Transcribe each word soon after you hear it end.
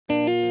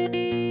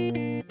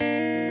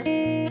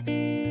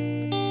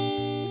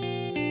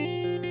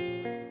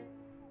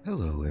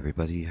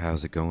everybody,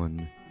 how's it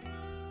going?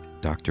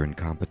 Dr.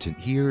 Incompetent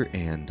here,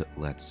 and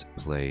let's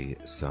play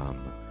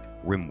some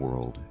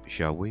RimWorld,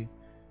 shall we?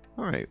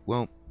 Alright,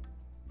 well,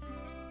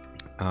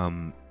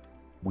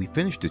 we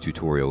finished the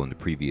tutorial in the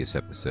previous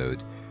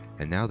episode,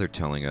 and now they're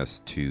telling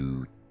us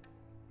to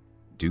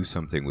do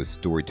something with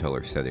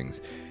storyteller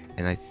settings,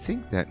 and I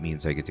think that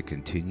means I get to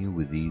continue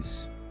with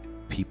these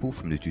people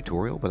from the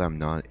tutorial, but I'm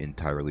not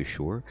entirely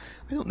sure.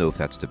 I don't know if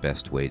that's the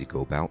best way to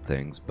go about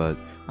things, but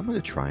I'm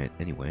going to try it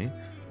anyway.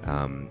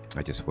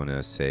 I just want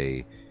to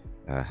say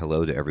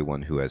hello to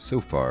everyone who has so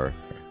far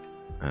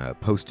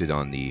posted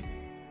on the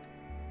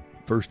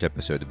first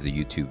episode of the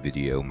YouTube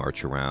video,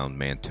 March Around,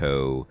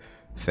 Manteau,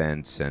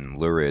 Fence, and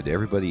Lurid.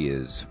 Everybody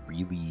is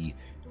really,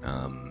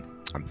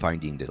 I'm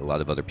finding that a lot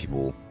of other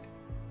people,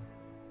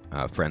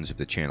 friends of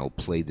the channel,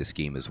 play this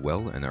game as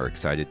well and are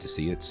excited to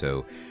see it,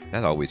 so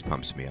that always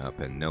pumps me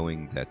up, and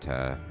knowing that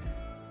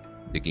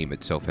the game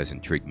itself has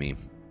intrigued me,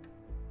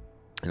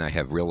 and I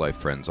have real-life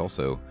friends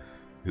also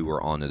who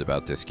are on it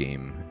about this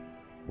game,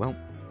 well,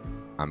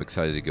 I'm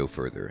excited to go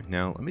further.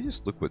 Now, let me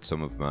just look what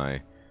some of my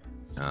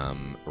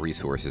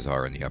resources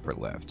are in the upper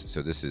left.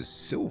 So this is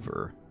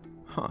silver,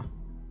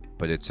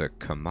 but it's a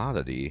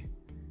commodity,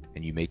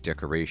 and you make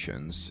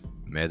decorations,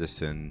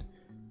 medicine,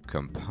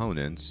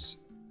 components,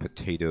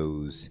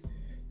 potatoes,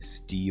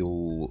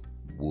 steel,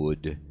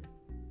 wood,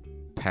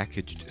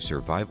 packaged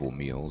survival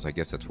meals. I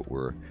guess that's what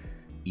we're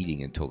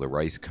eating until the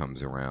rice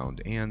comes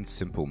around, and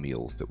simple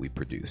meals that we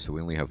produce. So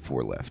we only have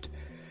 4 left.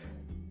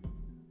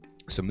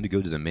 So I'm going to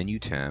go to the menu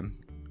tab,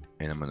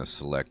 and I'm going to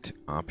select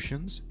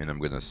options, and I'm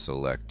going to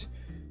select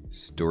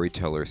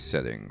storyteller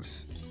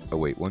settings. Oh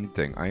wait, one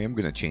thing, I am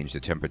going to change the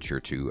temperature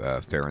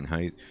to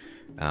Fahrenheit.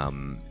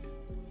 I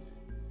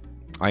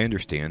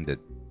understand that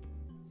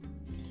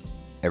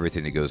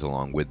everything that goes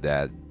along with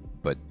that,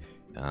 but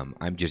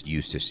I'm just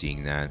used to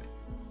seeing that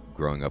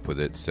growing up with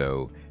it,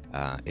 so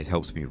it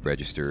helps me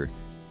register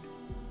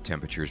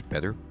temperatures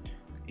better.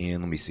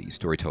 And let me see,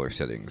 storyteller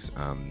settings.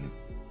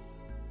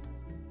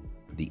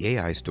 The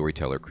AI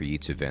storyteller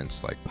creates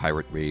events like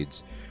pirate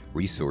raids,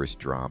 resource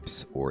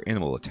drops, or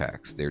animal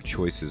attacks. Their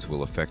choices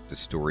will affect the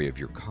story of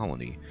your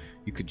colony.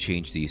 You could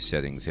change these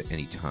settings at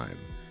any time.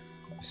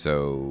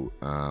 So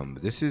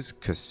this is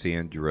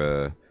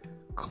Cassandra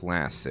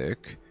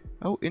Classic.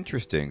 Oh,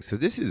 interesting. So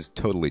this is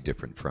totally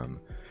different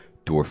from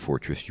Dwarf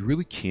Fortress. You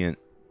really can't...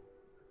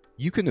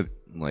 You can,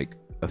 like,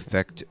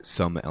 affect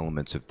some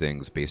elements of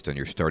things based on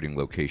your starting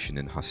location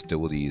and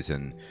hostilities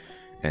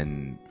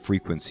and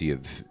frequency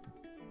of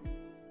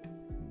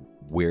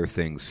where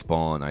things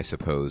spawn, I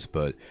suppose,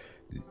 but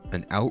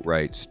an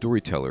outright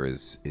storyteller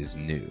is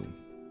new.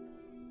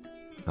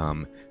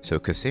 So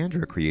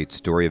Cassandra creates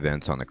story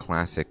events on a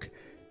classic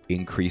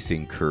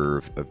increasing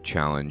curve of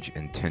challenge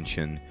and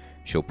tension.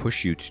 She'll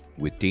push you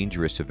with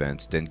dangerous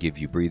events, then give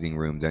you breathing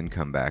room, then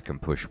come back and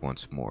push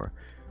once more.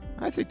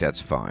 I think that's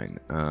fine.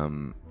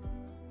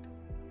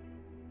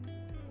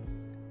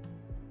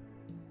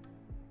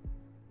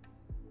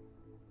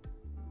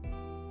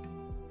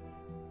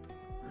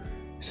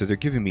 So they're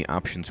giving me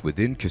options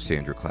within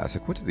Cassandra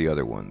Classic. What are the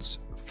other ones?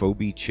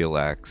 Phobie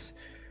Chillax.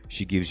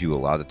 She gives you a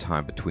lot of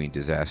time between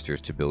disasters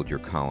to build your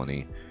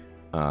colony.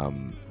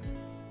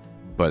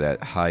 But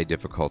at high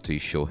difficulty,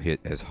 she'll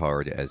hit as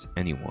hard as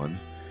anyone.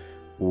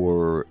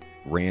 Or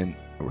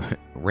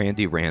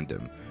Randy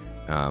Random.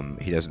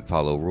 He doesn't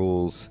follow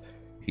rules.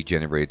 He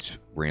generates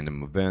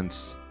random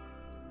events.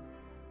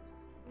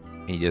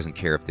 He doesn't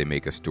care if they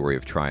make a story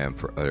of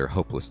triumph or utter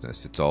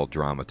hopelessness. It's all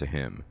drama to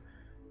him.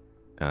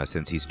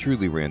 Since he's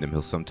truly random,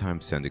 he'll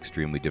sometimes send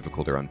extremely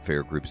difficult or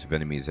unfair groups of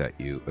events at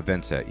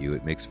you.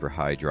 It makes for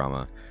high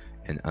drama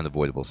and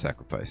unavoidable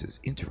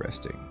sacrifices.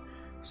 Interesting.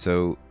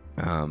 So,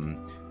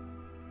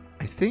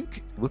 I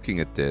think looking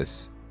at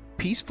this,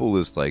 peaceful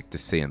is like the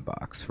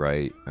sandbox,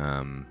 right?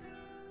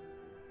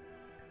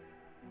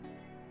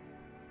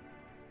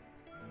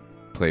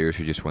 Players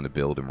who just want to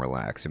build and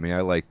relax. I mean,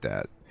 I like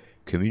that.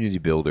 Community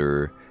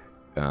builder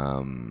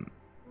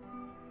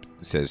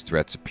says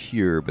threats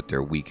appear, but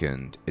they're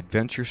weakened.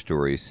 Adventure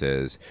story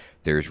says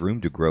there's room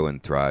to grow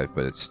and thrive,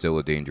 but it's still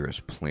a dangerous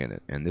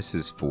planet. And this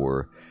is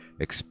for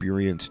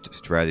experienced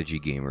strategy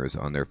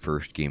gamers on their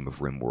first game of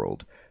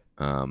RimWorld.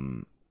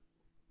 And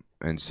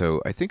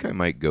so I think I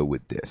might go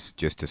with this,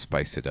 just to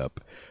spice it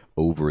up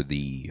over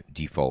the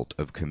default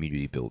of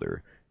community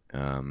builder.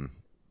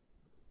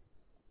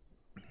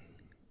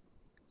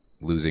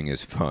 Losing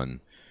is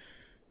fun.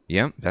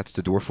 Yeah, that's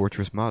the Dwarf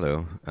Fortress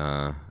motto.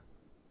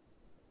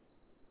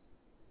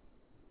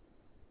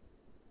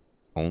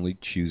 Only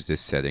choose this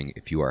setting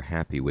if you are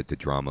happy with the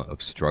drama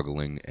of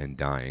struggling and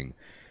dying.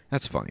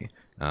 That's funny.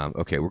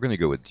 Okay, we're going to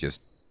go with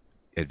just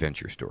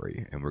adventure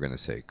story, and we're going to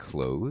say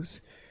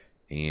close,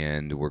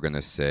 and we're going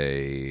to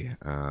say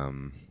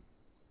I'm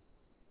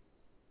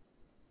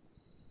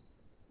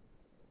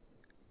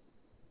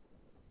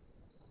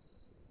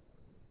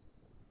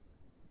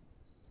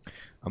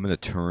going to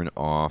turn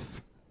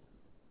off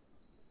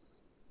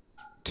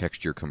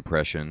texture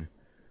compression.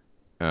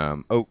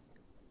 Oh,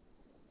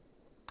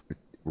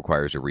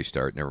 requires a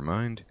restart. Never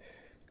mind.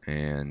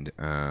 And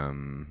I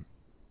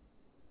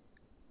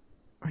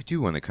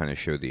do want to kind of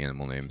show the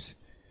animal names.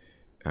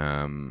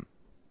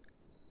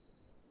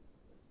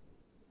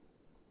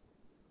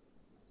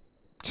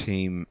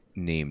 Tame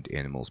named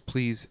animals,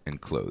 please,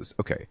 and close.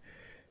 Okay.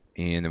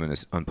 And I'm going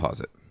to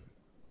unpause it.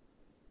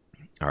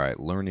 All right,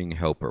 learning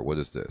helper. What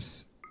is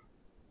this?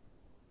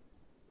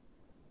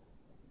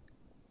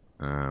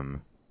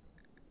 Oh,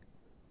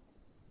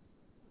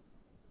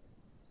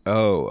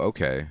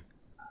 okay.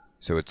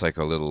 So it's like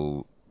a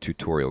little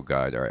tutorial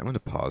guide. All right, I'm going to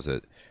pause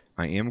it.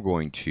 I am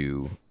going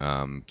to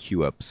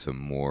queue up some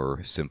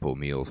more simple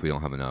meals. We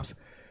don't have enough.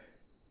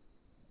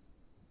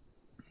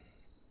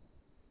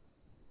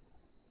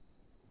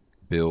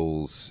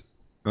 Bills.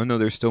 Oh, no,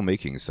 they're still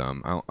making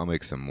some. I'll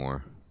make some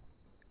more.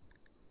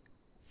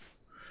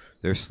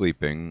 They're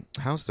sleeping.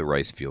 How's the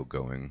rice field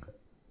going?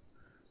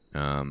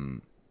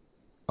 11%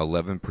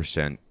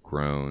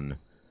 grown.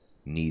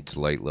 Needs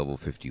light level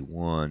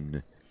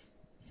 51.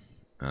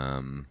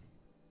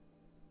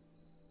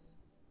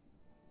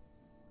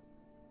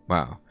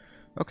 Wow.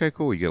 Okay,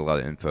 cool. You get a lot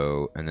of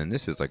info. And then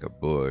this is like a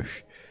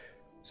bush.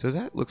 So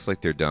that looks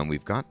like they're done.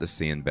 We've got the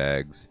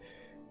sandbags.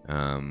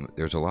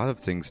 There's a lot of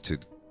things to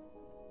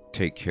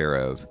take care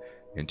of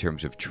in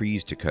terms of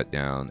trees to cut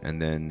down.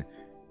 And then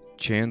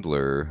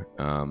Chandler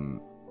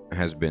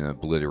has been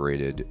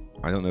obliterated.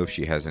 I don't know if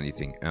she has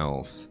anything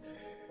else.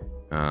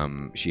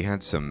 She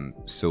had some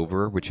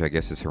silver, which I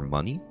guess is her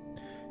money,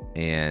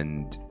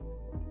 and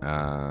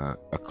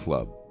a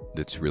club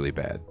that's really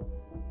bad.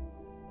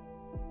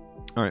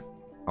 Alright,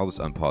 I'll just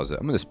unpause it.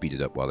 I'm going to speed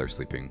it up while they're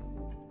sleeping.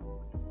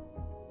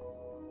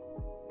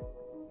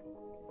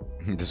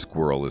 The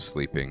squirrel is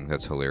sleeping.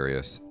 That's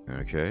hilarious.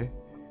 Okay.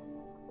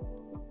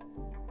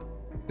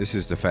 This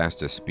is the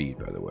fastest speed,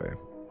 by the way.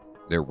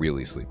 They're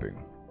really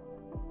sleeping.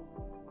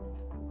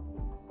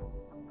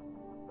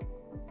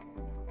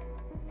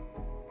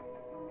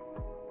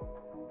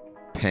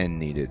 Pen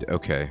needed.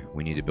 Okay,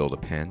 we need to build a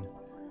pen.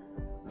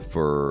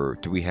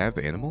 Do we have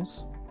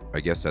animals? I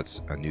guess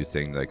that's a new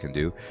thing that I can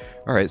do.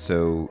 Alright,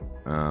 so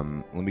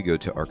let me go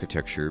to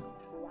architecture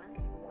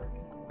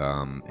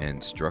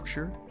and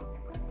structure.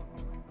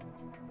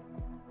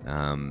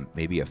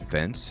 Maybe a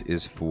fence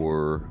is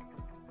for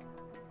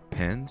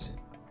pens?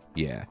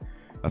 Yeah.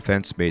 A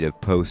fence made of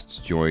posts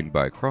joined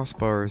by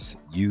crossbars,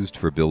 used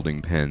for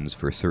building pens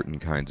for certain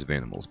kinds of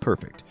animals.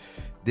 Perfect.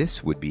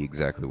 This would be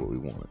exactly what we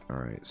want.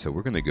 Alright, so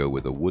we're going to go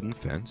with a wooden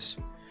fence.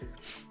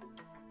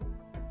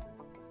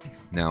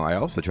 Now, I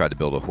also tried to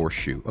build a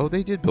horseshoe. Oh,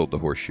 they did build the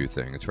horseshoe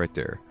thing. It's right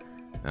there.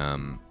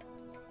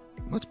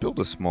 Let's build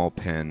a small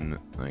pen,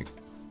 like,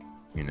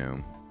 you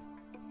know,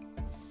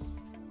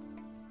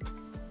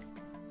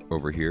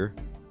 over here.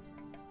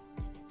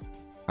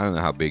 I don't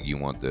know how big you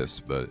want this,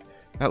 but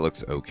that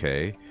looks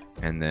okay.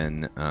 And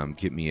then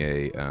get me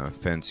a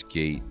fence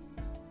gate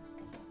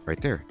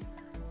right there.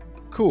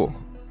 Cool.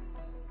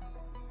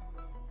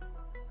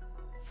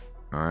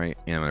 Alright,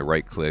 and I'm going to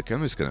right click.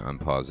 I'm just going to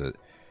unpause it.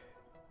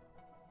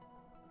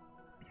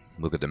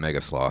 Look at the Mega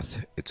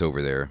Sloth. It's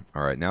over there.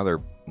 Alright, now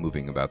they're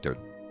moving about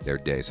their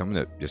day. So I'm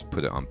going to just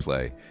put it on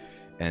play.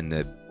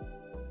 And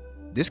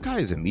this guy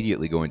is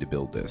immediately going to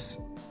build this.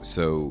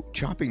 So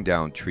chopping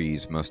down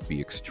trees must be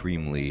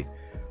extremely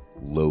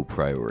low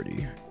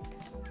priority.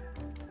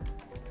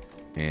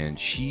 And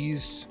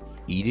she's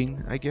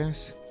eating, I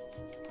guess.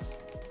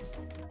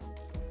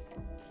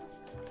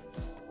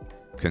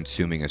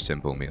 Consuming a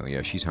simple meal.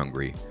 Yeah, she's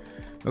hungry.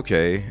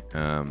 Okay.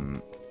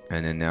 And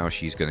then now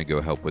she's going to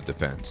go help with the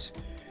fence.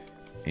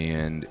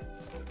 And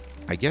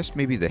I guess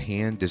maybe the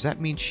hand... Does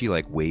that mean she,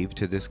 like, waved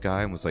to this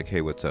guy and was like,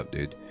 hey, what's up,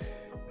 dude?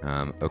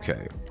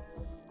 Okay.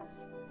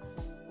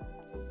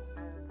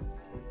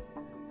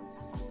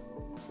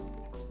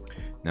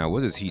 Now,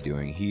 what is he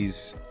doing?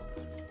 He's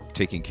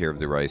taking care of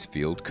the rice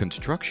field.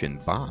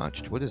 Construction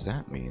botched? What does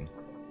that mean?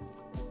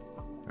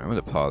 I'm going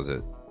to pause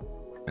it.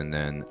 And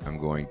then I'm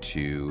going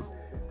to...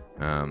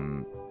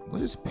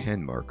 what is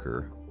pen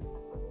marker?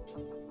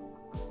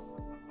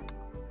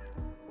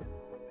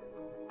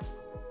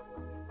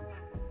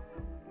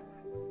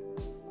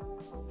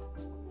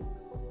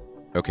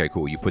 Okay,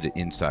 cool. You put it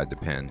inside the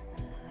pen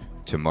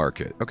to mark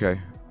it. Okay.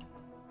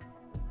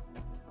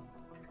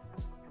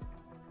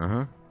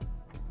 Uh-huh.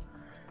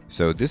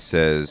 So this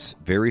says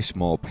very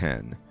small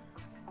pen.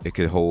 It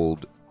could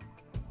hold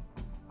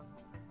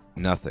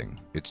nothing.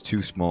 It's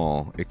too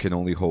small. It can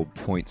only hold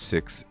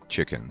 0.6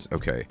 chickens.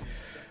 Okay.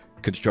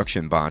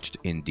 Construction botched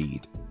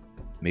indeed.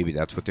 Maybe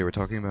that's what they were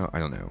talking about? I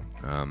don't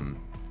know.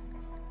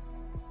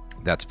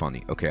 That's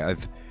funny. Okay,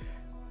 I've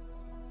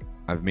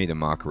made a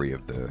mockery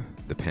of the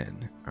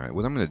pen. Alright,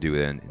 what I'm going to do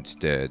then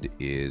instead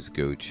is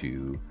go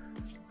to...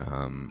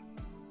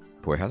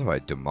 boy, how do I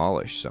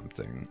demolish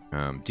something?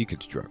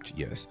 Deconstruct,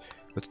 yes.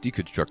 Let's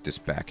deconstruct this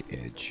back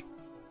edge.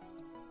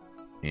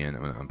 And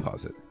I'm going to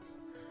unpause it.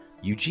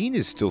 Eugene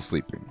is still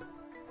sleeping.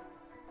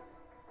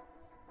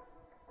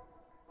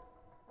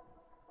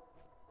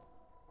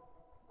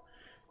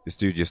 This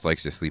dude just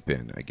likes to sleep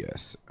in, I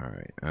guess.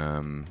 Alright,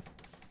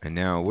 and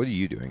now, what are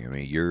you doing? I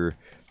mean, you're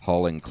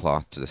Hauling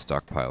cloth to the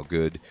stockpile.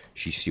 Good.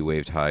 She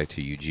waved hi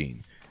to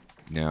Eugene.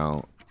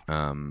 Now,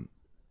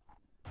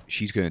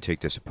 she's going to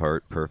take this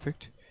apart.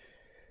 Perfect.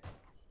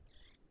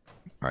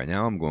 Alright,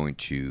 now I'm going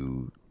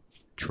to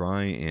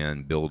try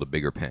and build a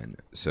bigger pen.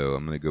 So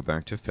I'm going to go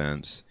back to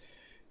fence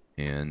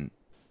and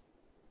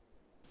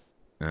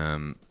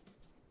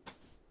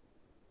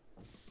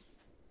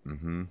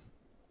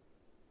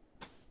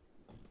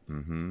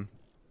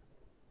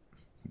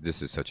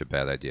this is such a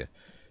bad idea.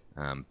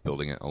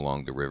 Building it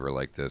along the river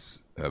like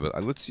this.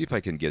 But let's see if I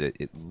can get it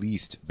at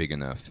least big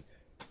enough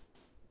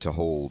to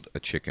hold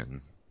a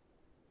chicken.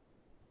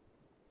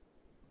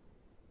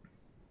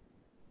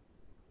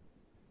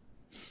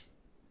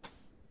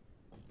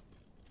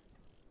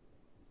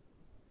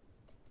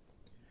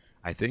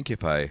 I think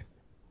if I,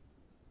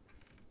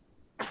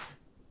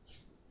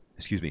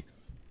 excuse me,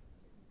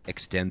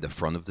 extend the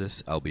front of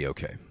this, I'll be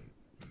okay.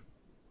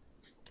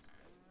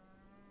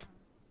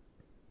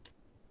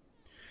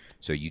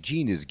 So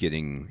Eugene is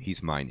getting,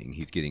 he's mining,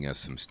 he's getting us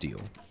some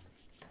steel.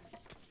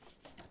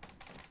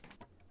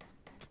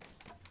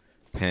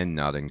 Pen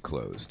not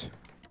enclosed.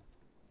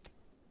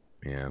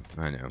 Yeah,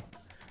 I know.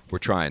 We're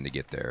trying to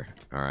get there.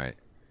 Alright.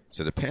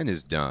 So the pen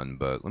is done,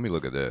 but let me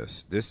look at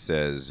this. This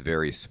says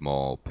very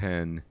small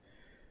pen.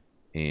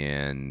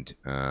 And,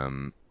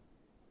 now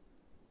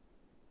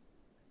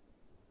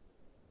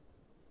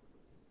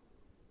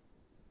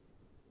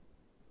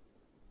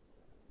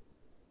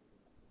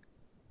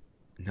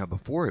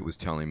before it was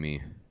telling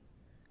me,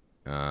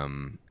 how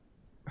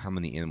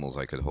many animals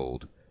I could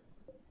hold.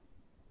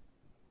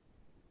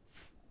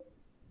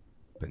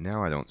 But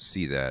now I don't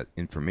see that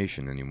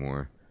information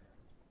anymore.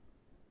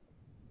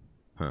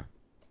 Huh.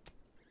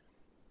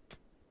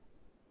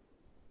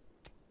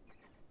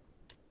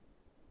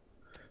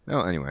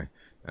 Well, anyway.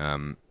 I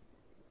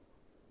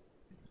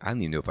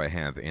don't even know if I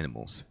have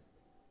animals.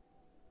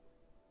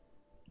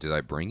 Did I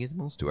bring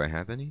animals? Do I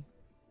have any?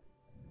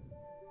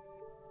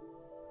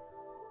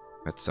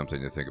 That's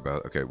something to think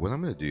about. Okay, what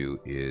I'm going to do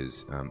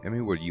is...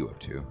 Emmy, what are you up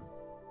to?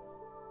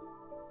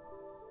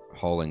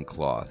 Hauling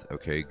cloth.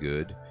 Okay,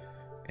 good.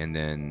 And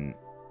then...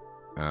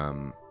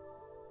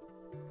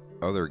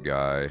 other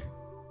guy...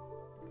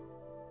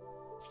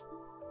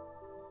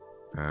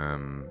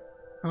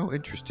 oh,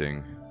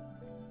 interesting.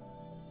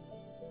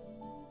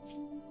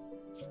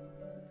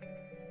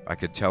 I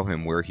could tell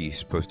him where he's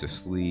supposed to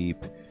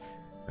sleep.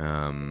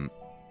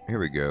 Here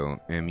we go.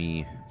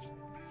 Emmy.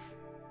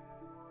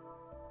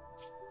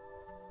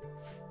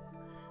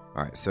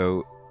 Alright,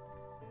 so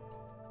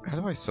how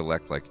do I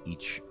select like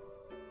each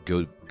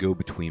go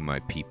between my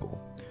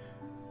people?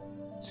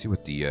 See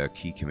what the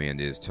key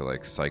command is to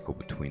like cycle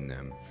between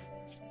them.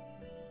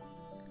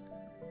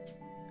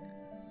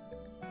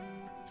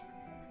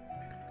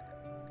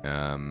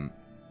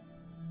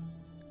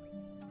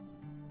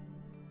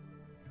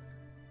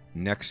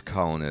 Next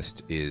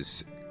colonist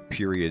is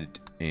period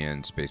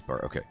and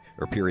spacebar. Okay,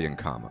 or period and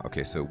comma.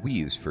 Okay, so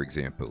Weaves, for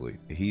example,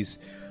 he's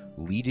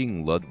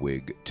leading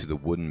Ludwig to the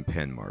wooden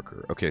pen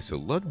marker. Okay, so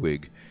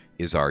Ludwig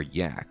is our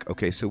yak.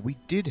 Okay, so we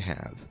did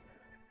have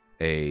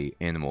a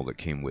animal that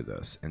came with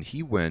us, and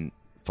he went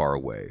far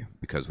away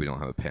because we don't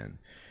have a pen.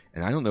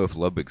 And I don't know if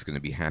Ludwig's going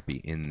to be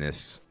happy in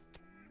this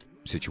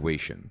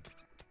situation.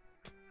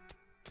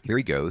 Here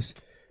he goes.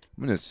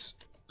 I'm going to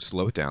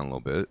slow it down a little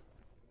bit.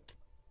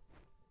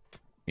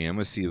 And I'm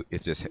going to see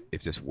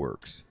if this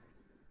works.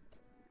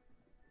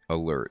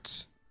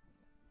 Alerts.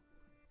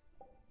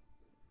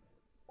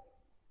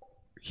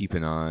 Keep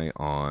an eye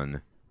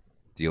on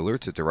the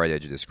alerts at the right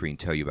edge of the screen.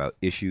 Tell you about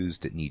issues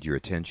that need your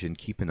attention.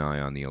 Keep an eye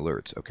on the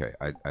alerts. Okay,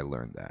 I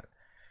learned that.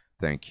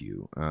 Thank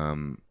you.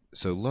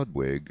 So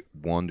Ludwig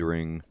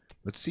wandering.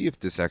 Let's see if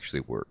this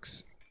actually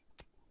works.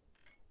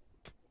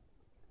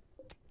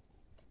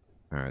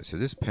 Alright, so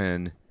this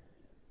pen,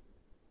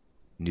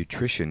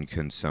 nutrition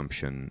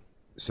consumption.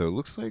 So it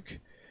looks like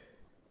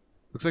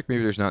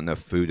maybe there's not enough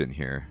food in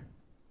here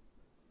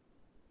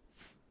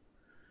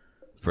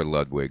for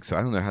Ludwig. So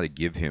I don't know how to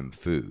give him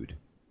food.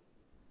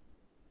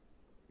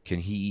 Can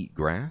he eat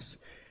grass?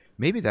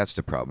 Maybe that's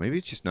the problem. Maybe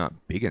it's just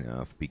not big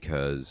enough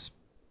because...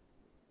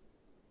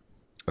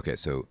 Okay,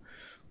 so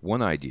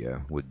one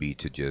idea would be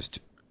to just...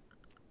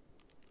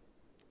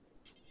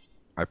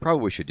 I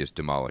probably should just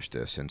demolish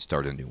this and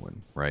start a new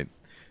one, right?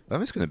 But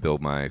I'm just going to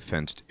build my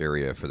fenced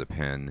area for the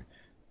pen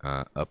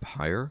up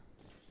higher.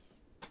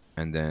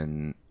 And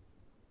then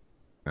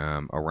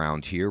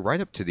around here, right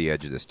up to the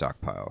edge of the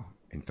stockpile,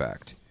 in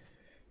fact.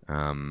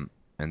 And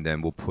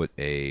then we'll put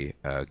a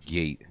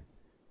gate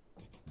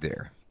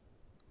there.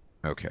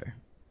 Okay.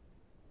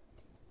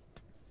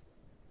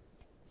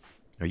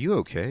 Are you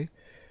okay?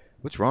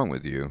 What's wrong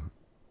with you?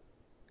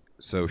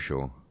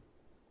 Social.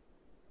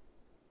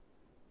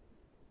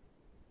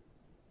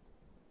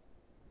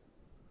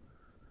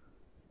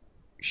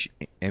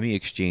 Emmy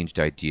exchanged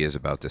ideas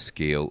about the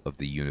scale of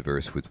the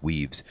universe with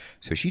Weaves.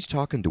 So she's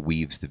talking to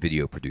Weaves, the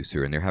video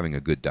producer, and they're having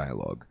a good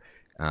dialogue.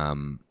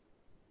 And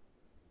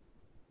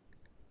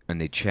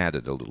they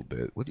chatted a little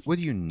bit. What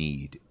do you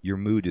need? Your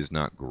mood is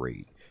not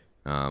great.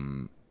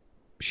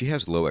 She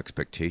has low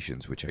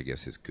expectations, which I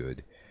guess is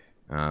good.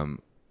 Her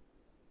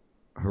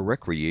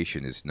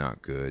recreation is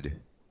not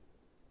good.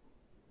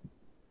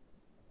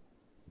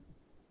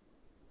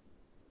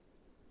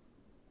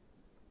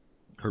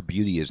 Her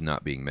beauty is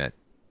not being met.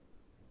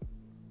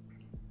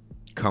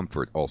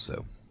 Comfort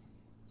also.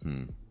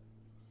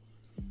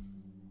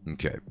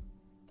 Okay.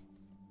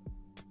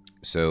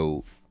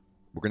 So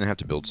we're going to have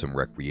to build some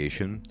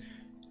recreation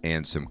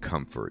and some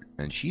comfort.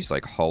 And she's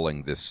like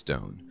hauling this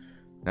stone.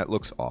 That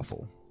looks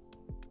awful.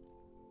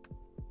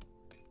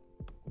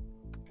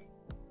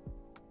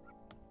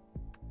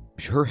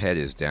 Her head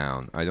is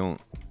down. I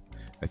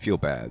feel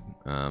bad.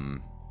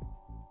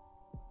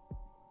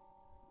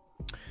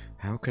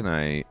 How can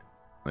I...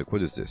 Like,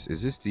 what is this?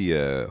 Is this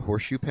the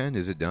horseshoe pen?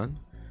 Is it done?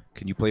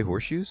 Can you play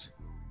horseshoes?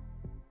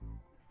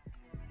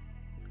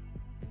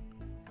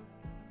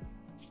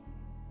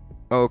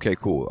 Oh, okay,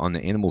 cool. On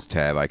the animals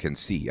tab, I can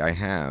see I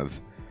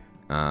have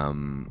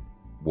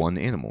one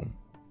animal.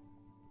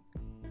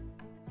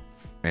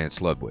 And it's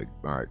Ludwig.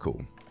 Alright,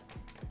 cool.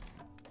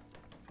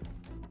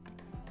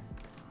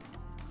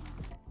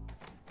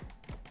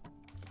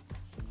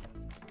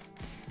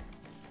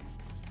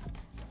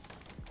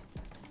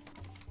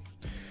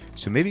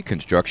 So maybe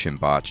construction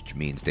botched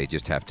means they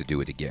just have to do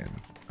it again.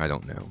 I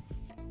don't know.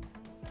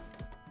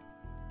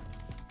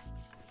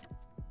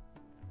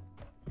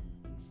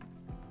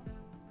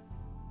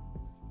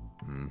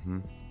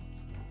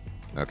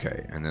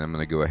 Okay, and then I'm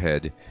going to go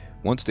ahead.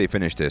 Once they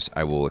finish this,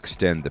 I will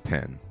extend the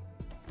pen.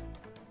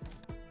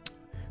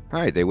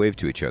 Hi, they waved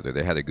to each other.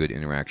 They had a good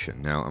interaction.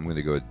 Now I'm going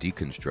to go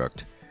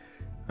deconstruct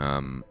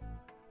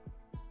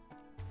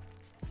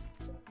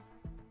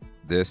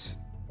this,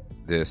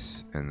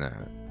 and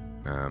that.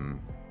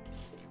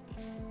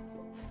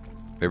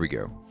 There we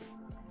go.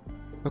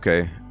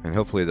 Okay, and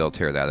hopefully they'll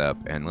tear that up.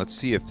 And let's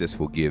see if this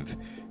will give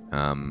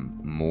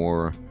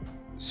more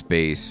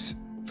space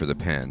for the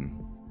pen.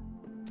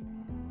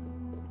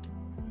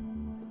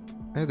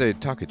 Are they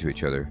talking to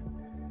each other?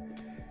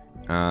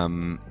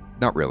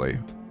 Not really.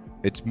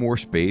 It's more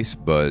space,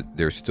 but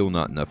there's still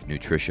not enough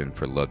nutrition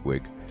for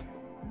Ludwig.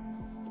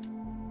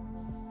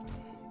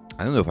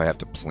 I don't know if I have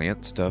to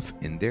plant stuff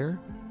in there.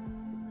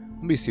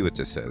 Let me see what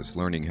this says.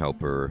 Learning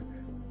helper.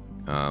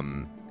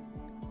 No.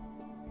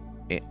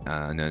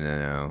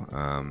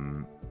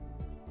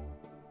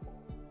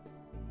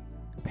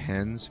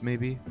 Pens,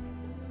 maybe?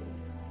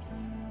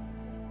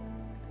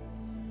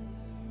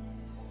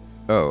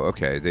 Oh,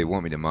 okay. They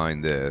want me to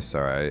mine this.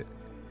 Alright.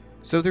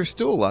 So there's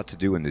still a lot to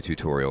do in the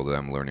tutorial that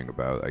I'm learning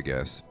about, I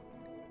guess.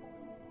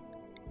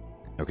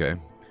 Okay.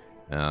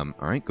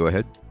 Alright, go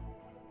ahead.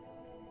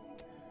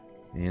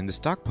 And the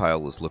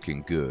stockpile is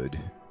looking good.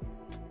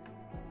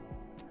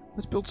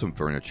 Let's build some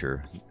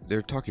furniture.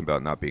 They're talking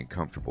about not being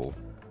comfortable.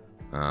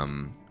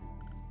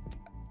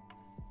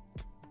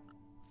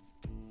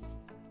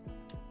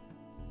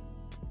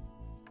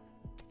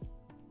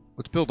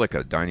 Let's build like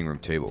a dining room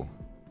table.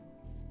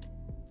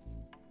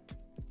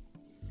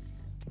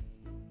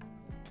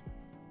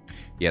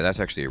 Yeah, that's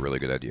actually a really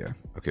good idea.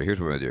 Okay, here's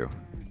what I'm going to do.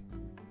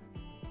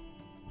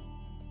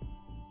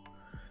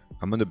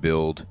 I'm going to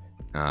build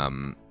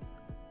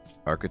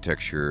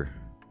architecture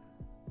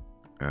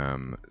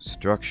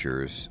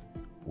structures.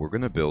 We're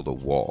going to build a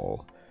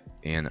wall,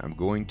 and I'm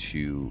going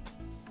to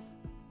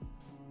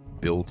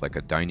build like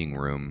a dining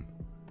room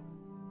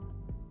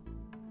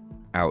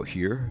out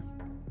here.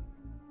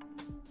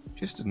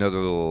 Just another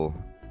little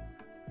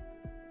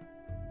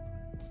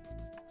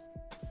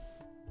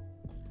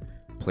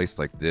place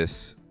like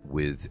this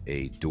with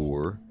a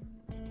door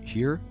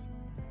here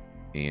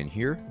and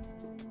here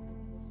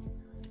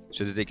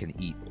so that they can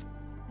eat.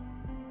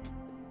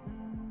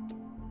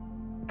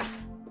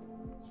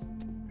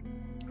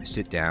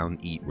 Sit down,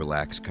 eat,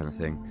 relax kind of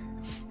thing.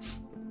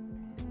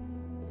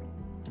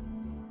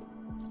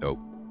 Oh,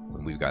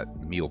 we've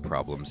got meal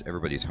problems.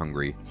 Everybody's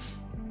hungry.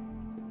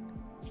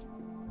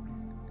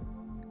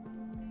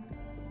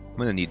 I'm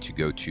gonna need to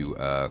go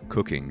to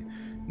cooking.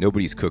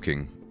 Nobody's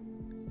cooking.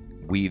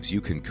 Weaves,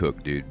 you can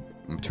cook, dude.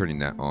 I'm turning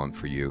that on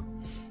for you.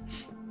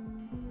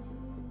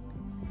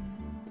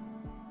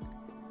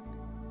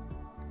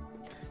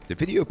 The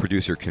video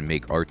producer can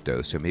make art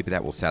though, so maybe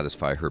that will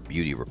satisfy her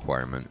beauty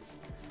requirement.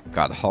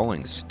 God,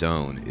 hauling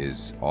stone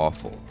is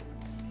awful.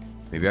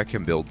 Maybe I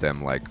can build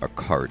them like a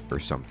cart or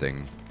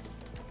something.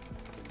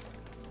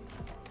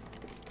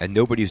 And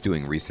nobody's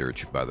doing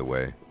research, by the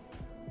way.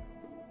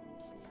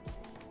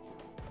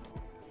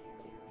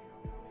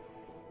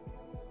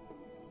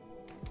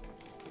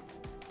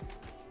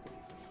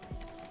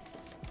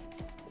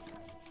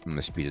 I'm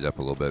gonna speed it up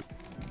a little bit.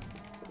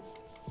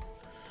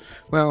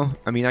 Well,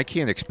 I mean, I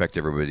can't expect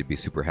everybody to be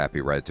super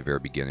happy right at the very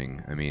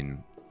beginning. I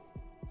mean,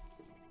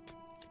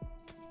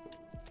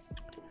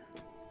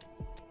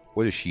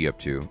 what is she up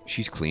to?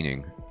 She's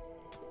cleaning.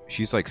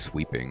 She's like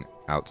sweeping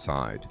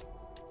outside.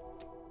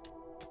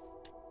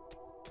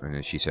 And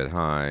then she said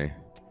hi.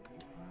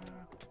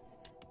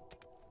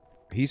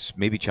 He's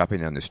maybe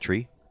chopping down this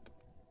tree,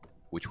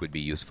 which would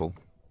be useful.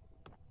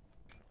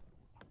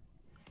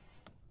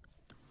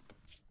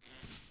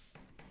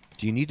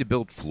 Do you need to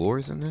build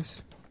floors in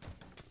this?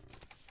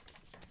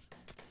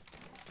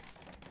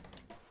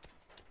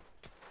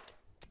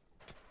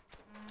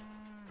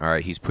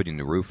 Alright, he's putting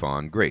the roof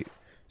on. Great.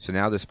 So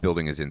now this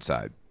building is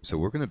inside. So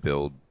we're going to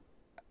build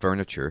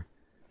furniture.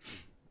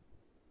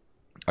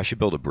 I should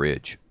build a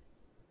bridge.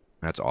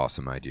 That's an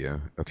awesome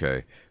idea.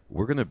 Okay.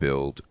 We're going to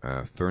build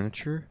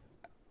furniture.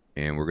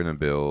 And we're going to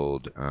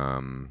build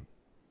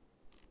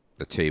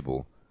a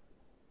table.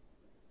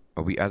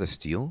 Are we out of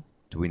steel?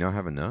 Do we not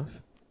have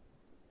enough?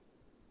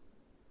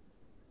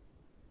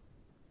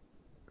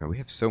 Oh, we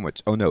have so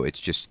much. Oh, no, it's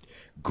just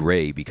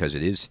gray because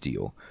it is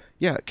steel.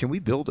 Yeah, can we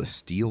build a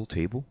steel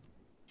table?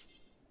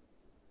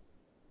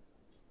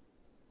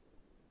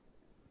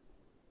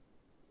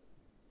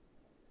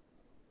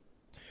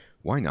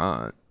 Why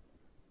not?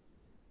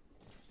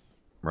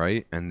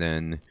 Right? And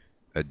then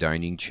a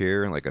dining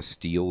chair, like a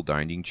steel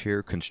dining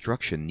chair.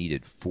 Construction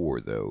needed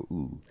 4, though.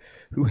 Ooh.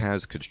 Who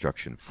has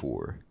construction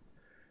 4?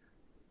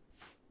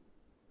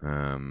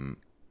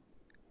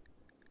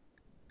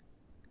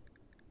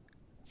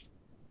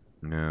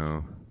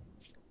 No.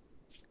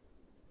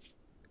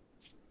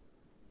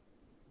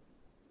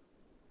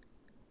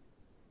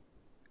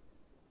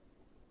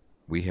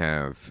 We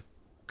have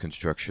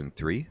construction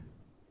 3.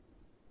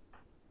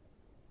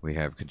 We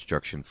have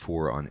construction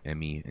 4 on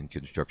Emmy and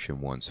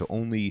construction 1. So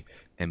only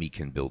Emmy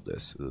can build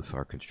this. Ugh,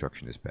 our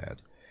construction is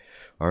bad.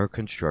 Our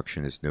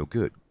construction is no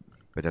good.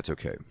 But that's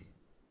okay.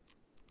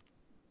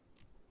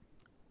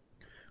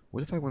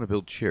 What if I want to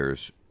build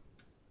chairs?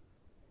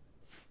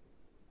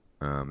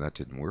 That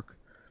didn't work.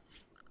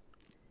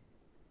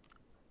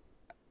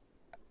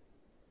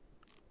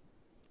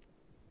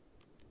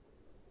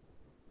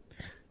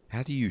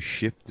 How do you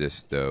shift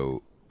this,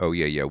 though? Oh,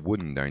 yeah,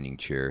 wooden dining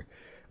chair.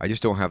 I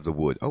just don't have the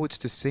wood. Oh, it's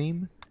the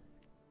same?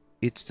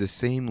 It's the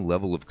same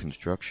level of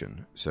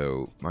construction,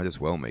 so might as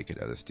well make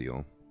it out of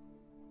steel.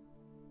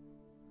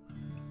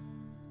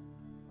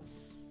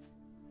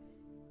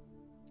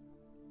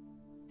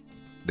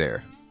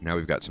 There. Now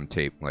we've got some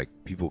tape, like,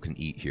 people can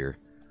eat here.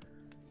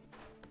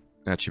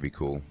 That should be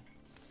cool.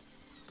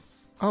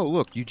 Oh,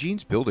 look,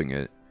 Eugene's building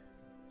it.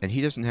 And he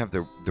doesn't have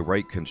the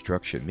right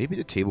construction. Maybe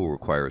the table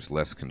requires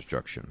less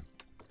construction.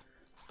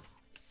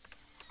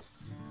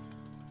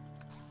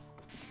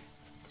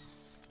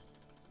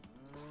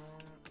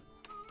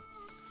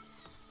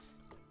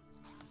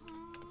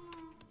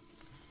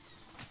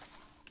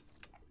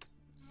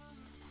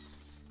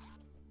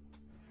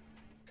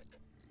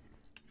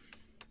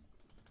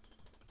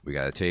 We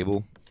got a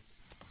table.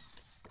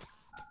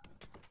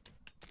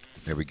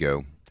 There we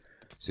go.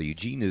 So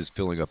Eugene is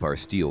filling up our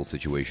steel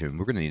situation.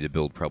 We're going to need to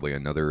build probably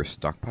another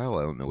stockpile.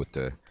 I don't know what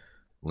the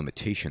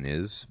limitation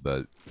is,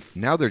 but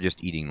now they're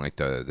just eating like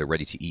the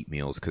ready-to-eat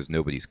meals because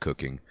nobody's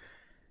cooking.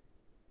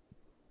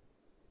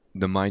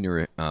 The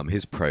miner,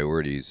 his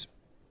priorities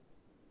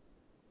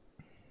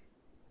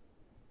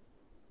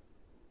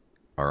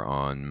are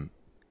on...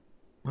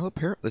 Well,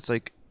 apparently it's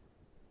like...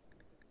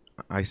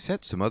 I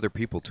set some other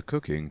people to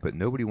cooking, but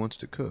nobody wants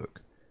to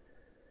cook.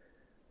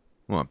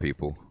 Come on,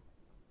 people.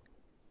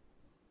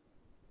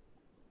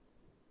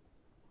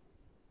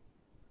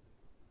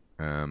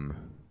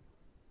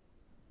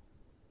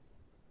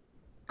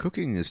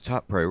 Cooking is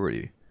top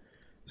priority.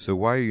 So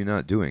why are you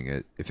not doing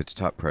it if it's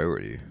top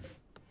priority?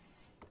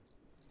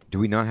 Do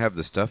we not have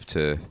the stuff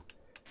to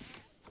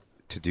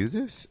do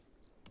this?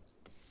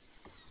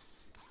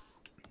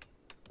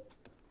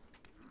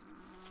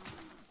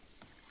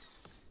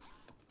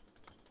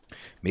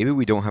 Maybe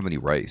we don't have any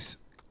rice.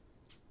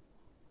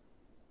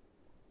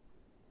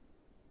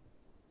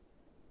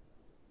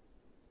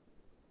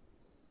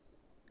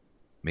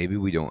 Maybe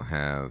we don't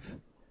have,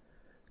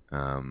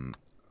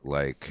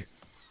 like...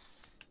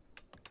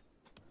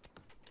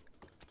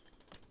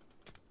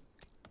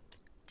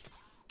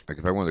 Like,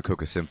 if I wanted to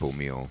cook a simple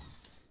meal...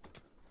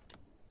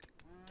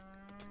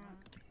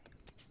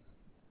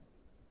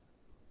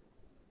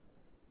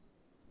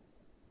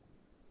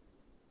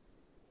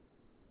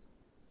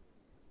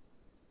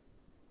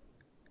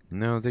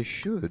 No, they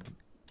should.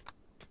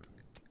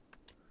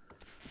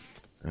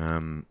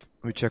 Let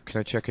me check. Can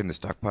I check in the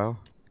stockpile?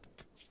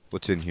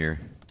 What's in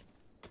here?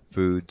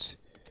 Foods.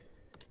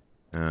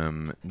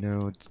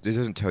 No, it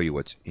doesn't tell you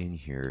what's in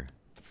here.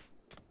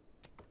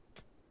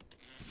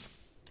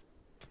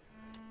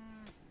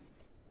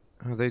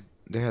 Oh, they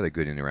had a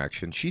good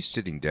interaction. She's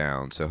sitting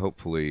down, so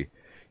hopefully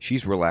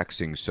she's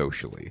relaxing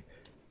socially.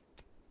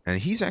 And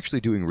he's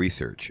actually doing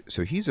research.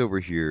 So he's over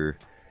here,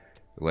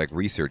 like,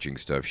 researching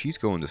stuff. She's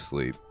going to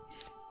sleep.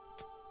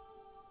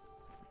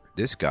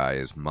 This guy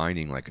is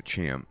mining like a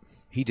champ.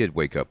 He did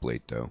wake up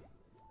late, though.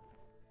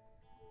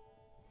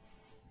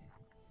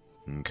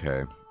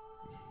 Okay.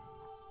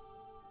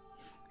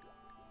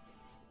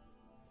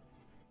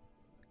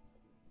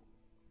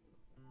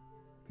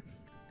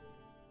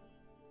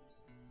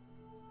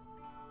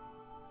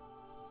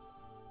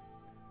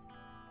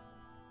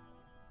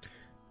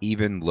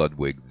 Even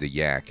Ludwig, the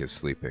yak, is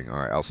sleeping.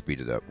 Alright, I'll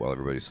speed it up while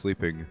everybody's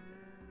sleeping.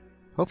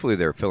 Hopefully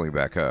they're filling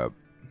back up.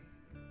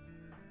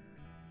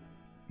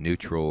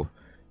 Neutral,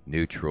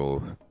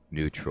 neutral,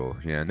 Neutral.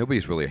 Yeah,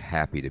 nobody's really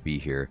happy to be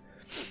here.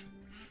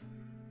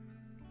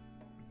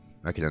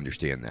 I can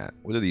understand that.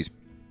 What are these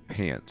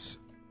pants?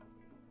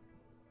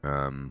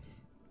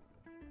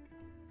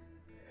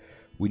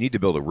 We need to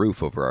build a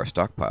roof over our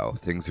stockpile.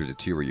 Things are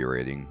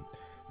deteriorating.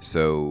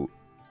 So,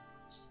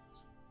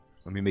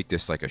 let me make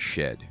this like a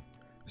shed.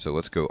 So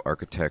let's go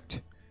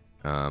architect,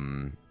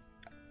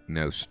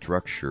 no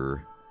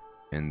structure,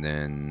 and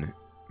then,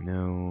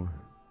 no,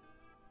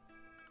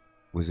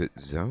 was it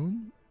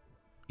zone?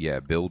 Yeah,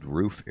 build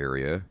roof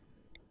area.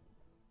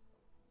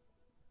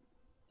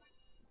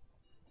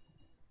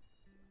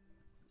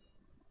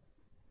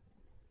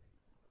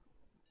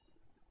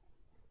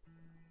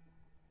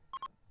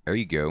 There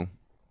you go.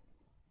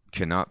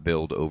 Cannot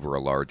build over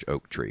a large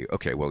oak tree.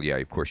 Okay, well, yeah,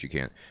 of course you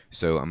can't.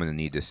 So I'm going to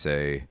need to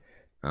say,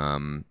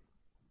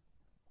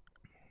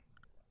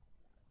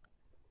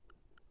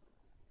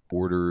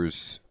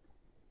 orders,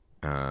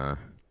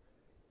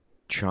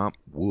 chop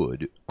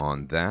wood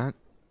on that.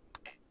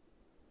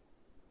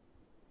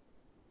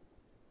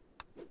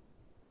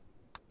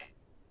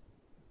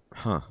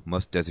 Huh,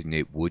 must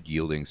designate wood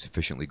yielding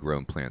sufficiently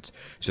grown plants.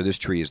 So this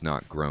tree is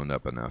not grown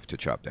up enough to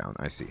chop down.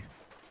 I see.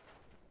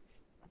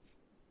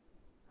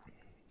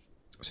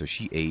 So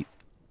she ate,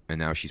 and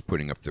now she's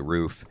putting up the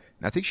roof.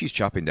 And I think she's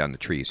chopping down the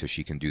tree so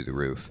she can do the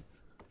roof.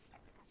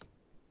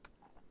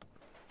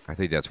 I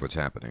think that's what's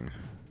happening.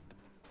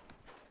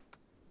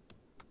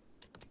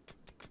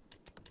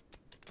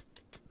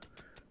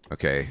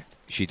 Okay,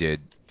 she did.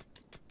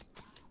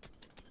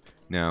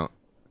 Now,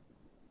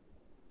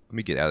 let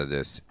me get out of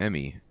this.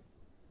 Emmy,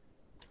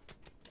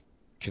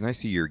 can I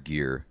see your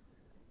gear?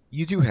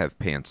 You do have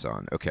pants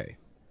on. Okay.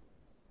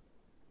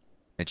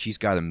 And she's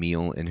got a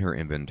meal in her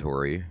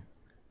inventory.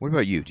 What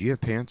about you? Do you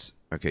have pants?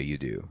 Okay, you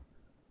do.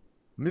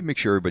 Let me make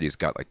sure everybody's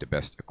got, like, the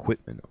best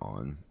equipment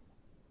on.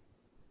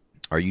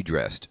 Are you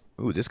dressed?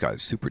 Ooh, this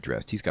guy's super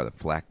dressed. He's got a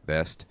flak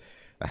vest,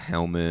 a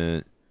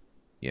helmet.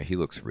 Yeah, he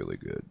looks really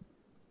good.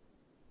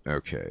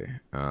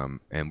 Okay.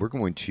 And we're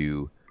going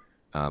to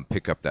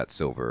pick up that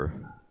silver.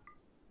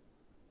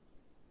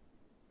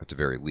 At the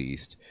very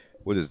least.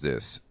 What is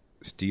this?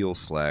 Steel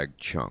slag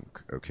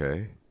chunk.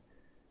 Okay.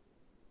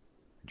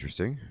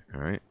 Interesting.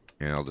 Alright.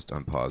 And I'll just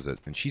unpause it.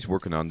 And she's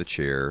working on the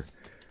chair.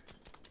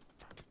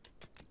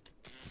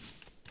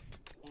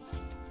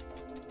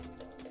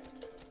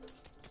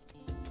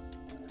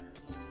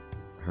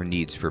 Her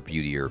needs for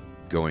beauty are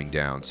going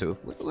down. So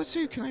let's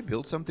see, can I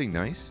build something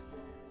nice?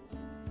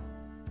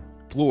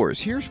 Floors.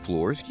 Here's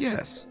floors.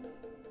 Yes.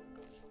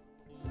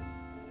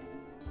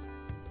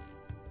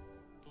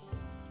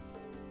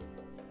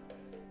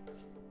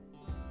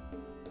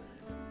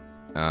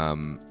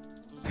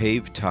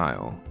 Paved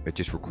tile. It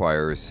just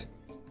requires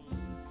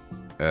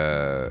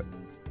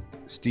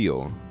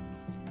steel.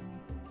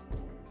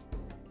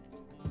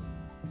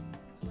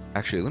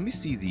 Actually, let me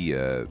see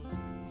the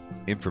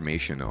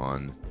information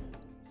on...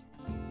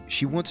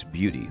 She wants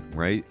beauty,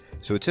 right?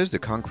 So it says the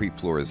concrete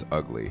floor is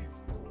ugly.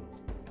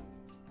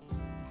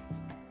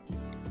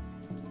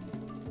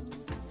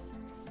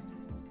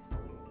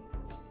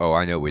 Oh,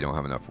 I know we don't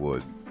have enough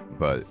wood,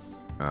 but...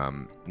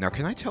 now,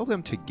 can I tell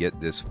them to get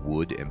this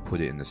wood and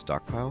put it in the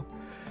stockpile?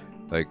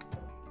 Like,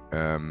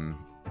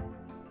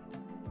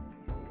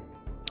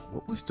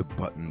 what was the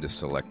button to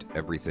select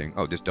everything?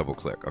 Oh, just double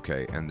click.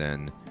 Okay, and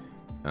then,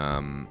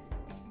 I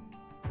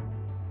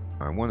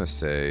want to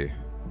say,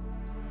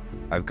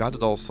 I've got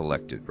it all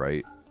selected,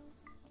 right?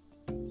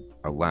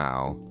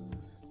 Allow.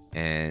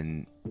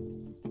 And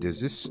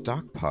does this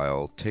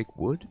stockpile take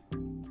wood?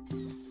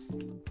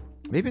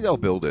 Maybe they'll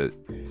build it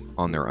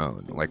on their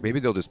own. Like, maybe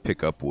they'll just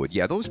pick up wood.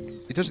 Yeah, those,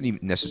 it doesn't even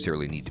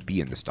necessarily need to be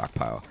in the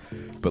stockpile.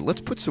 But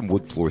let's put some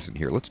wood floors in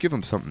here. Let's give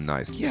them something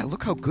nice. Yeah,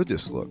 look how good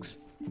this looks.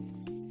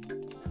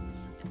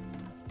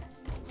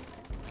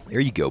 There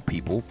you go,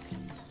 people.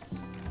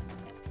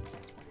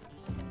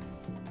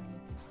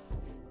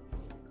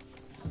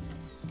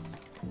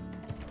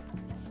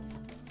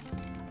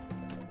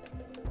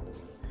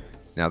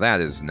 Now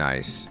that is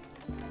nice.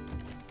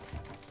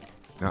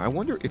 Now I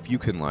wonder if you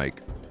can,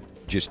 like,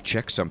 just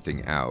check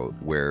something out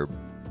where,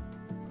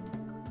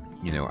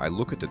 you know, I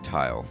look at the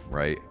tile,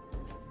 right?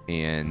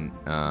 And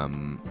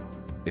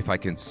if I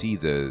can see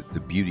the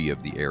beauty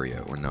of the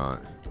area or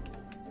not.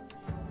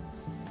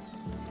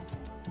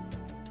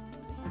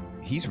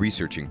 He's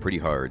researching pretty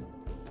hard.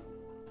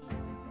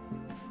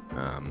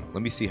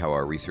 Let me see how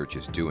our research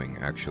is doing,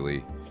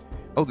 actually.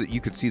 Oh, that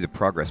you could see the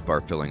progress bar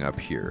filling up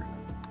here.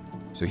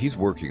 So he's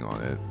working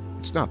on it.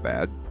 It's not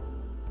bad.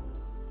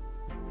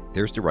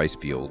 There's the rice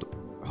field.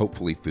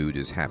 Hopefully food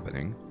is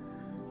happening.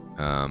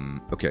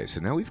 Okay, so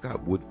now we've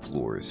got wood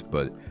floors,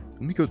 but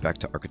let me go back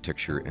to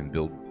architecture and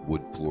build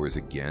wood floors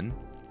again.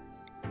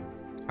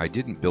 I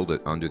didn't build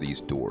it under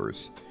these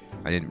doors.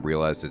 I didn't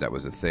realize that that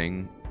was a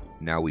thing.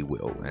 Now we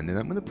will. And then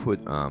I'm going to put,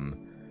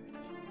 I'm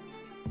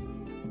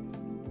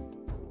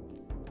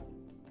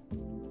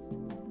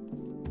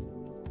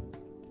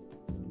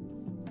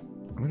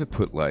going to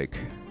put, like...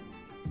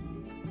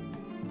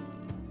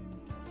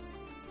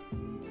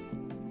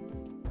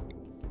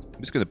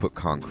 just going to put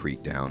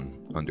concrete down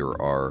under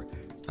our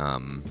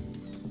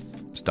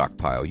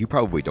stockpile. You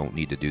probably don't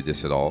need to do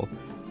this at all.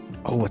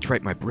 Oh, that's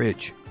right, my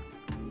bridge.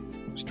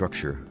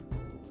 Structure.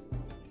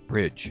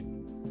 Bridge.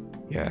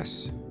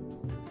 Yes.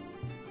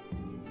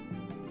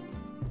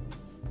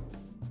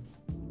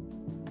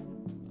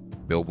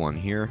 Build one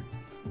here.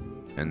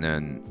 And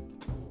then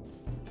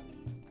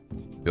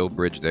build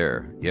bridge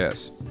there.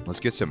 Yes. Let's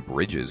get some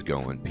bridges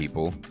going,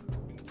 people.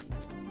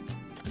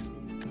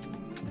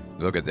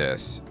 Look at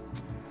this.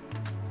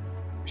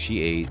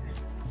 She ate.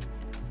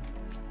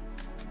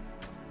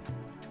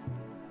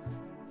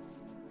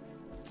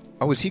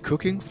 Oh, is he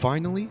cooking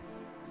finally?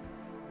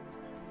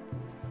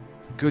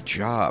 Good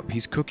job.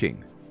 He's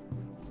cooking.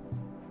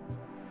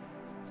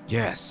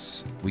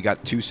 Yes. We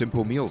got 2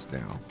 simple meals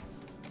now.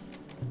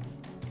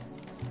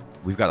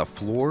 We've got a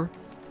floor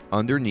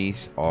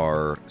underneath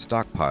our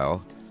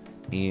stockpile.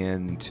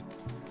 And,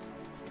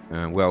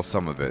 well,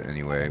 some of it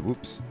anyway.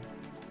 Whoops.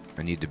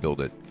 I need to build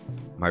it.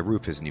 My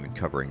roof isn't even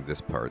covering this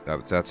part.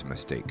 That's a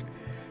mistake.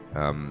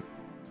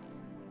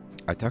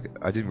 I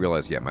didn't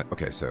realize. Yeah,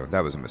 okay, so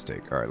that was a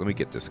mistake. All right, let me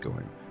get this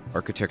going.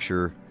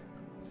 Architecture,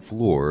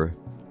 floor,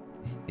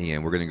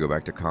 and we're going to go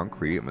back to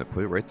concrete. I'm going to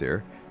put it right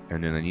there.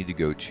 And then I need to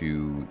go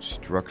to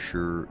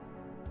structure.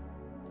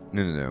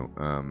 No.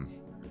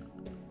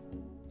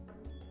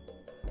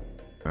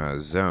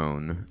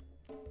 Zone.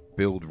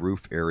 Build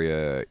roof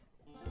area.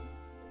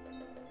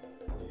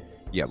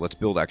 Yeah, let's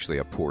build actually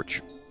a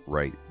porch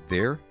right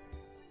there.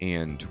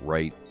 And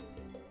right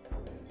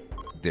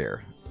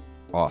there.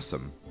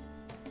 Awesome.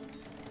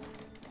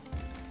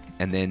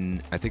 And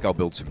then I think I'll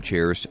build some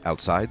chairs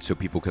outside so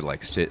people could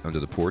like sit under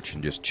the porch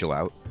and just chill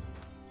out.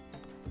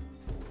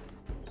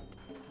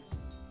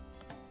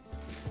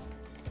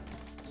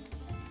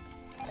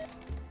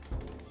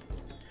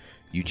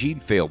 Eugene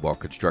failed while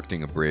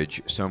constructing a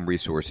bridge. Some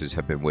resources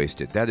have been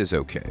wasted. That is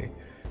okay.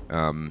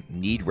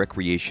 Need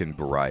recreation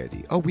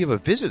variety. Oh, we have a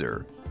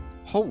visitor.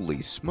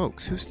 Holy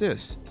smokes. Who's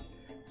this?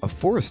 A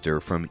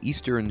forester from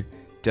eastern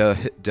Del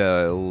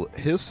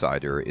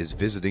Hillsider is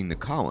visiting the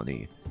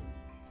colony.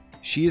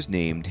 She is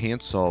named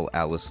Hansel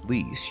Alice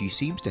Lee. She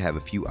seems to have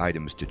a few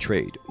items to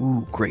trade.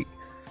 Ooh, great.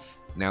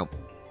 Now,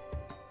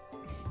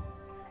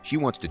 she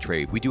wants to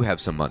trade. We do have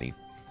some money.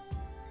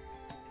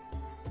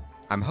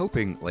 I'm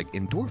hoping, like,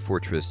 in Dwarf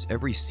Fortress,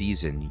 every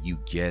season you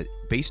get,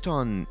 based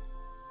on,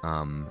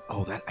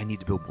 I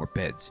need to build more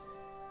beds.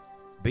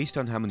 Based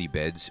on how many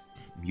beds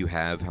you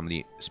have, how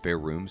many spare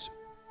rooms,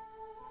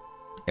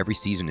 every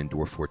season in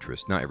Dwarf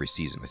Fortress, not every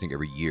season, I think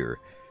every year,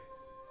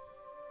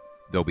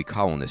 there'll be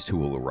colonists who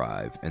will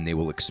arrive, and they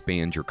will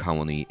expand your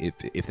colony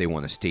if they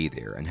want to stay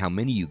there. And how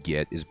many you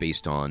get is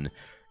based on,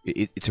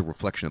 it's a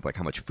reflection of, like,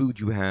 how much food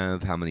you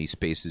have, how many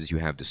spaces you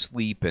have to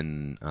sleep,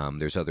 and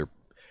there's other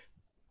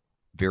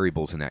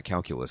variables in that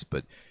calculus,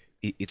 but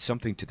it's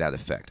something to that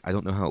effect. I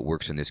don't know how it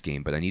works in this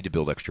game, but I need to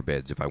build extra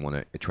beds if I want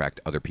to attract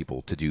other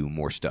people to do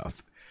more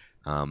stuff.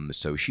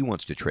 So she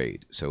wants to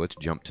trade. So let's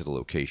jump to the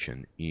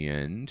location,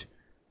 and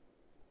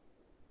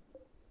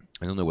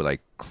I don't know what I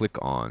click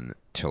on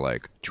to,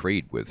 like,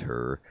 trade with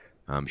her.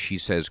 She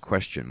says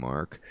question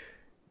mark.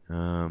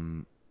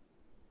 You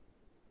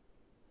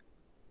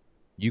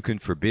can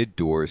forbid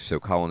doors so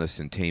colonists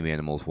and tame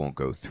animals won't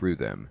go through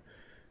them.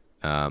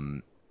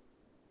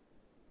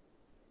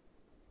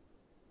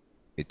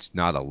 It's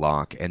not a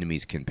lock.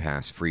 Enemies can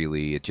pass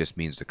freely. It just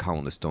means the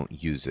colonists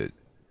don't use it.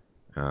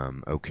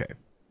 Okay.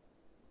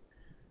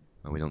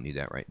 Well, we don't need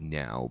that right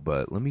now,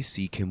 but let me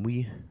see.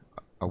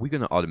 Are we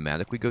going to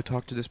automatically go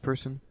talk to this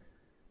person?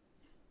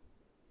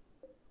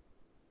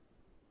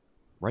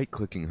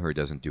 Right-clicking her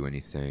doesn't do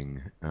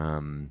anything.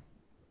 I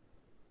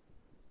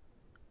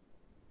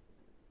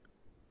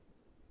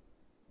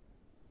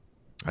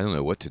don't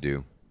know what to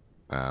do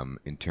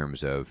in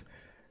terms of...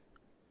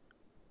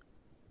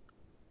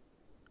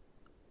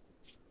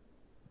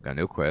 Got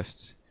no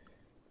quests.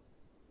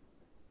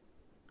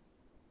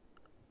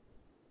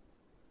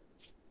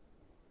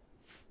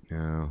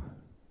 No.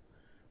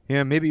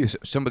 Yeah, maybe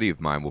somebody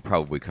of mine will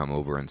probably come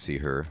over and see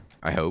her.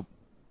 I hope.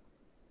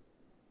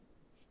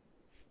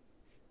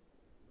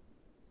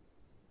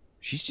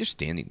 She's just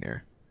standing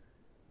there.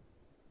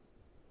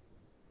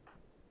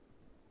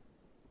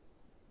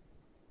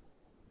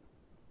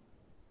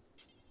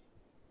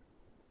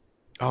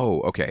 Oh,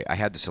 okay. I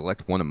had to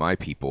select one of my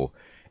people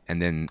and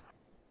then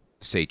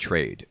say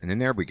trade. And then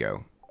there we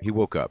go. He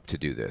woke up to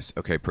do this.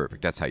 Okay,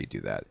 perfect. That's how you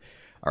do that.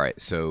 All right,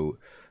 so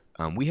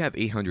we have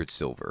 800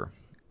 silver.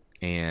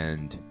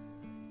 And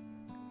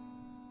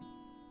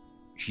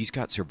she's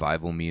got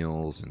survival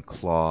meals and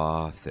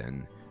cloth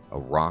and a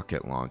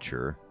rocket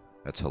launcher.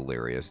 That's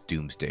hilarious.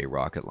 Doomsday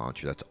rocket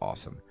launcher. That's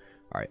awesome.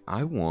 All right,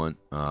 I want...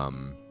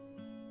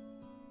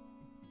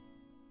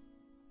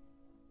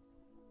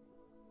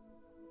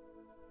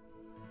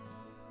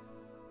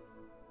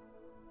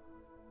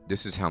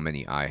 This is how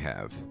many I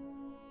have.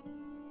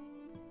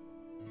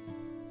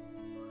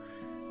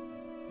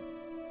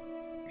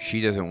 She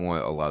doesn't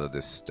want a lot of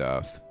this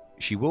stuff.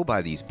 She will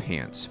buy these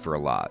pants for a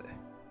lot.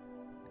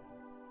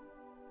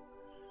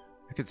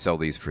 I could sell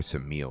these for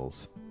some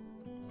meals.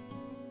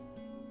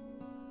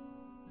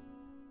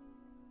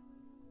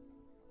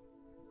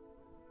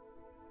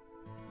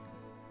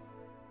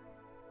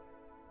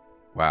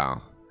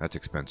 Wow, that's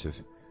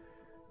expensive.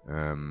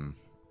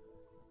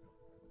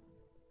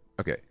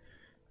 Okay,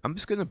 I'm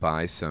just gonna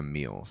buy some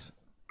meals.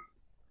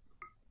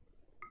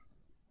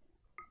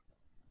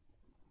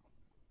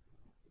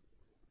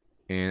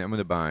 And I'm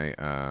gonna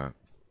buy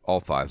all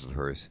 5 of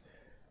hers.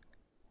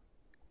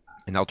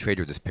 And I'll trade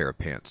her this pair of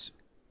pants.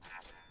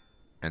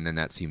 And then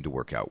that seemed to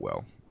work out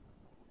well.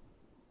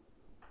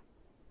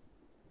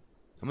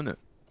 I'm gonna...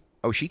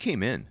 Oh, she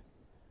came in.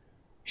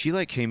 She,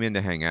 like, came in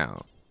to hang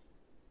out.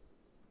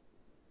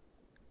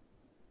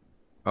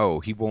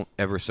 Oh, he won't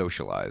ever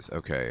socialize.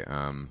 Okay,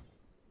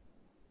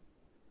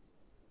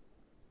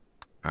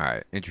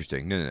 Alright,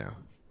 interesting. No.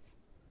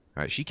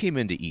 Alright, she came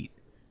in to eat.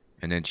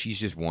 And then she's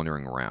just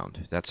wandering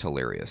around. That's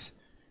hilarious.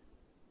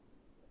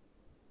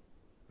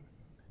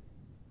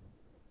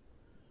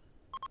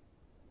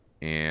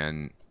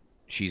 And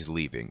she's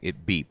leaving.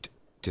 It beeped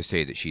to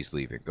say that she's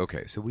leaving.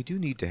 Okay, so we do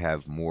need to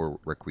have more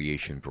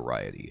recreation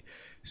variety.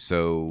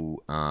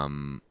 So,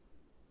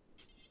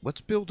 let's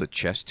build a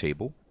chess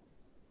table.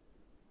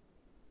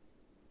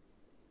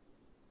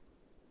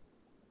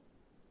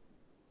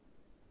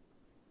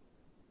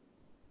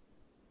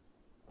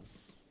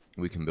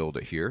 We can build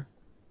it here.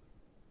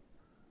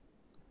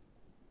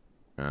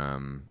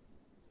 And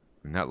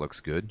that looks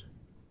good.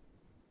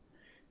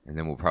 And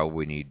then we'll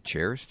probably need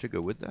chairs to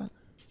go with that.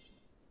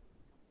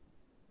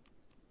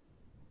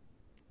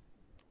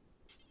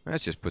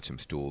 Let's just put some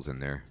stools in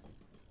there.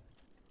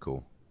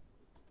 Cool.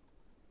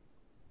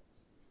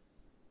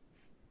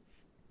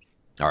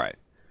 Alright.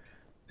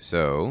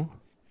 So,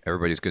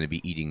 everybody's going to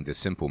be eating the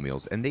simple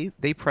meals. And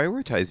they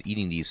prioritize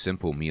eating these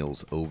simple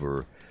meals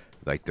over,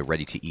 like, the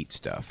ready-to-eat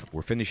stuff.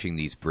 We're finishing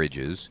these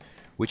bridges,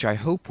 which I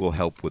hope will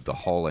help with the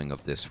hauling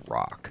of this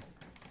rock.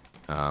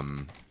 Now,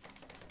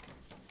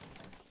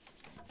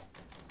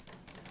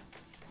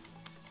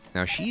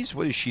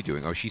 what is she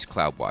doing? Oh, she's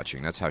cloud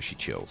watching. That's how she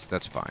chills.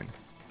 That's fine.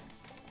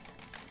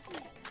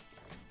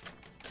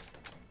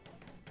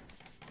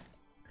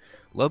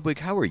 Ludwig,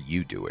 how are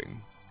you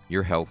doing?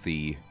 You're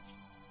healthy.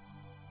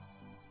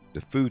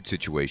 The food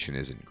situation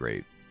isn't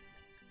great.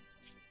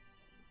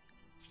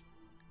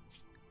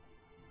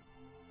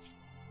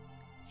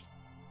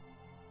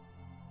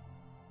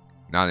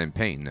 Not in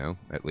pain, no,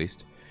 at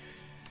least.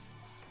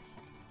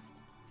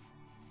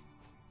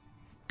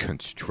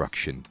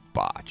 Construction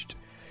botched.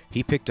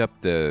 He picked up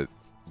the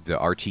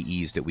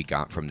RTEs that we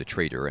got from the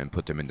trader and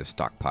put them in the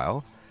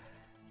stockpile.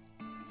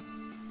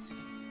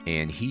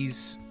 And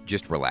he's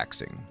just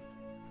relaxing.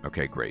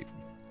 Okay, great.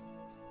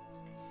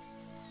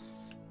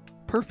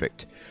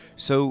 Perfect.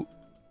 So,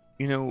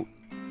 you know,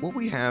 what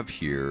we have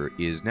here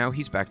is now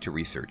he's back to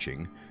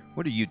researching.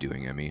 What are you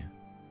doing, Emmy?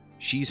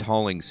 She's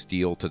hauling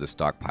steel to the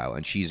stockpile,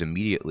 and she's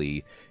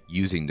immediately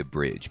using the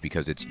bridge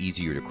because it's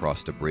easier to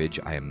cross the bridge,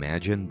 I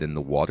imagine, than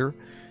the water.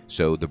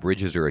 So the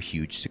bridges are a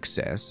huge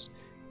success,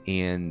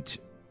 and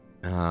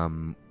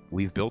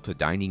we've built a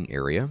dining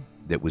area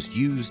that was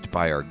used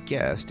by our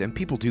guest, and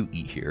people do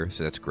eat here,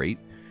 so that's great.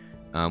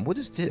 What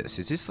is this?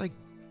 Is this like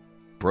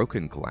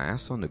broken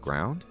glass on the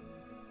ground?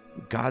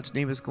 What God's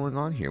name is going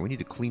on here? We need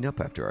to clean up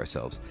after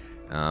ourselves.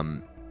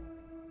 And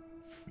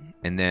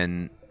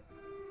then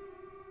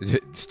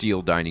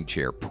steel dining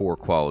chair, poor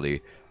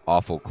quality,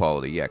 awful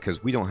quality. Yeah,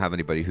 because we don't have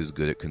anybody who's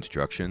good at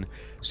construction,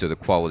 so the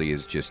quality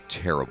is just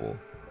terrible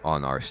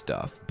on our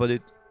stuff. But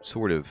it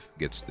sort of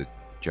gets the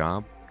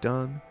job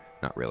done.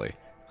 Not really.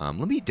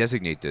 Let me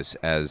designate this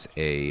as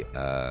a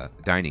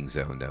dining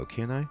zone, though,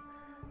 can I?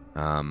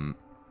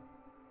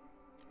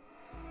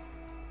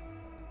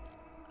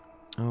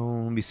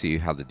 Oh, let me see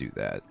how to do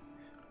that.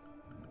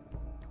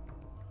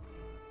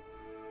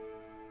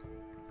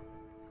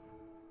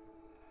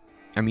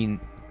 I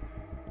mean,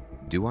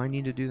 do I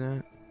need to do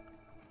that?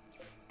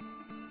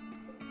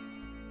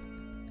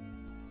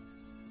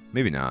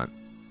 Maybe not.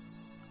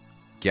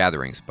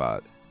 Gathering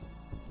spot.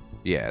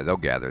 Yeah, they'll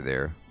gather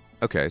there.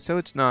 Okay, so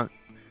it's not...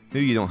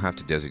 Maybe you don't have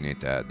to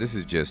designate that. This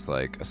is just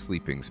like a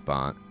sleeping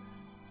spot.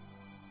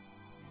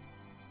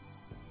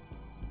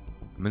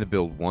 I'm going to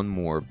build one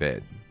more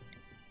bed.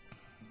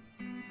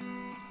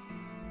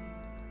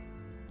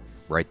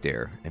 Right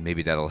there. And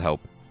maybe that'll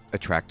help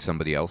attract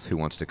somebody else who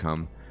wants to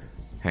come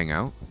hang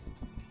out.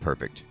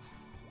 Perfect.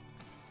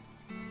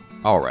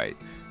 Alright.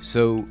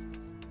 So,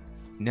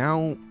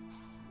 now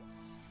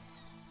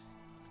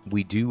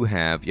we do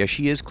have... Yeah,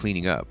 she is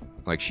cleaning up.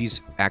 Like,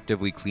 she's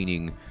actively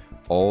cleaning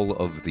all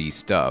of the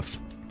stuff.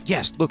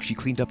 Yes, look, she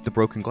cleaned up the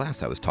broken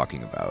glass I was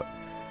talking about.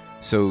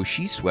 So,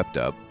 she swept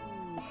up.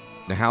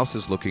 The house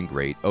is looking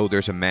great. Oh,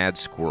 there's a mad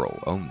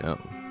squirrel. Oh, no.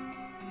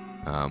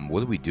 What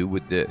do we do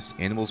with this?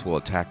 Animals will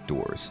attack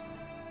doors.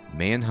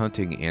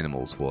 Man-hunting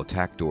animals will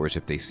attack doors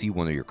if they see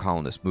one of your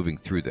colonists moving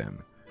through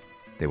them.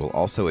 They will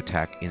also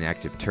attack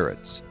inactive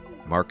turrets.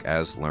 Mark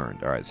as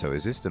learned. Alright, so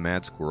is this the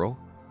mad squirrel?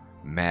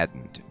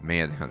 Maddened.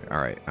 Manhunter.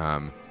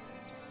 Alright,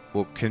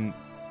 well, can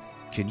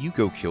you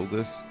go kill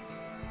this?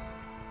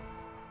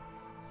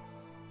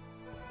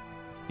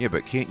 Yeah,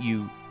 but can't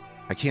you...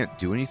 I can't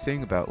do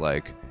anything about,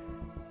 like...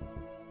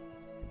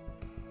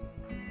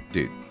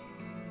 Dude.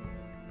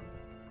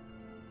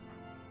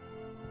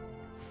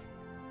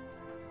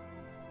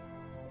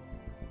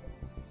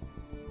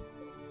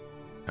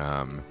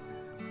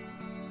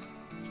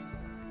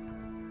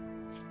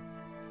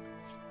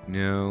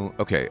 No.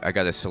 Okay, I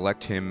gotta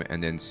select him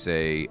and then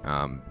say,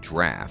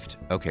 draft.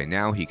 Okay,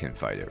 now he can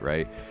fight it,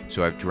 right?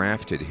 So I've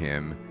drafted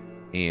him,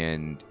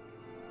 and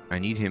I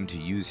need him to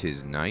use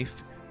his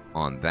knife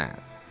on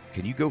that.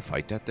 Can you go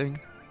fight that thing?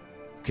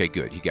 Okay,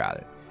 good, he got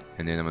it.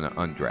 And then I'm gonna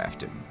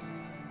undraft him.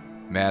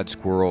 Mad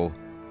Squirrel,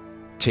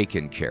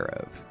 taken care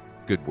of.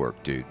 Good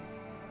work, dude.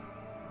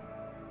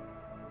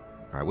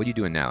 Alright, what are you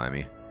doing now,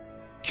 Emmy?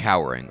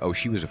 Cowering. Oh,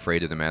 she was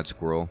afraid of the Mad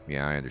Squirrel?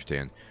 Yeah, I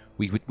understand.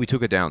 We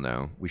took it down,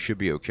 though. We should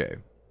be okay.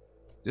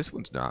 This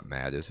one's not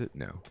mad, is it?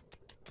 No.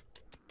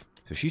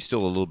 So she's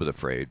still a little bit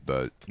afraid,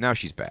 but now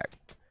she's back.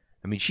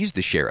 I mean, she's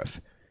the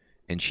sheriff,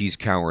 and she's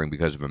cowering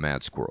because of a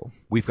Mad Squirrel.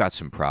 We've got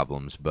some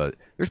problems, but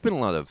there's been a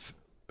lot of,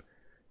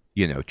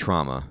 you know,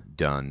 trauma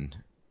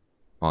done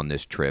on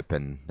this trip,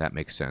 and that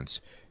makes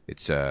sense.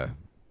 It's a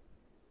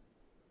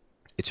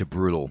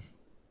brutal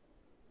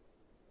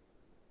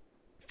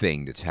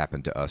thing that's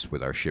happened to us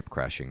with our ship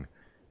crashing.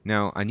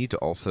 Now, I need to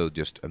also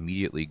just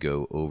immediately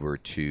go over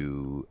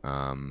to,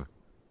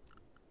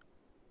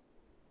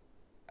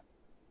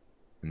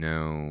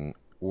 no,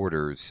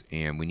 orders,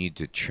 and we need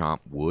to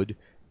chop wood,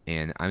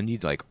 and I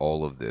need, like,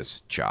 all of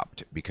this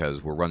chopped,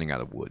 because we're running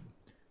out of wood.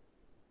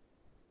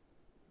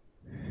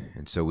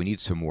 And so we need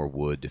some more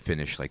wood to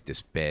finish, like,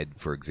 this bed,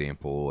 for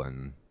example,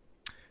 and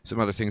some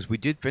other things. We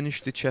did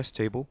finish the chess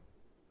table,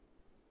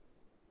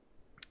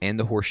 and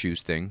the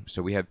horseshoes thing,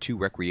 so we have 2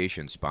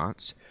 recreation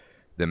spots.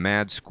 The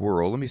Mad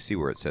Squirrel, let me see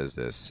where it says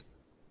this.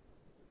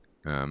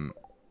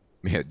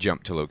 Yeah,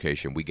 jump to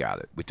location. We got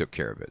it. We took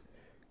care of it.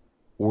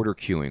 Order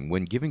queuing.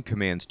 When giving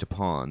commands to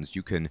pawns,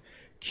 you can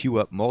queue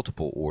up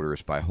multiple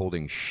orders by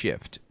holding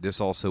shift. This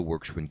also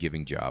works when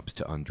giving jobs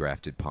to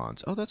undrafted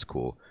pawns. Oh, that's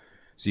cool.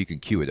 So you can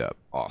queue it up.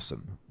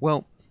 Awesome.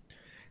 Well,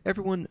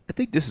 everyone, I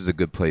think this is a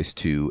good place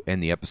to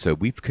end the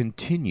episode. We've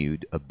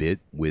continued a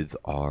bit with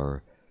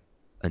our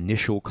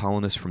initial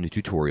colonists from the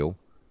tutorial.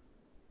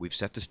 We've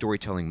set the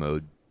storytelling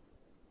mode.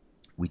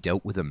 We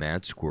dealt with a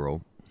Mad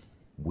Squirrel.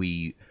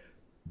 We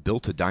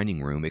built a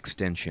dining room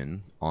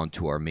extension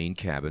onto our main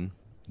cabin.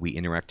 We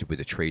interacted with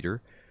a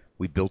trader.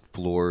 We built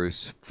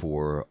floors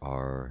for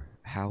our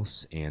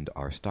house and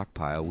our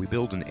stockpile. We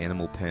built an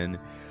animal pen.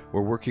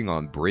 We're working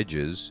on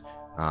bridges.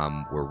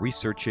 We're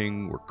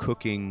researching. We're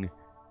cooking.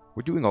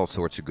 We're doing all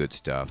sorts of good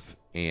stuff.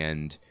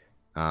 And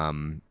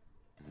I'm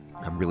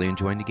really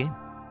enjoying the game.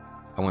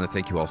 I want to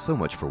thank you all so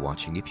much for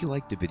watching. If you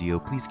liked the video,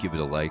 please give it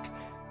a like.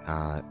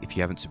 If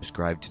you haven't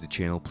subscribed to the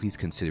channel, please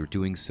consider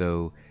doing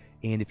so.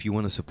 And if you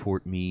want to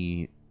support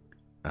me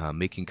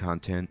making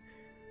content,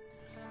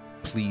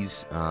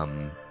 please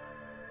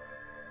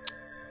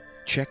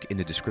check in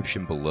the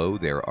description below.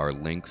 There are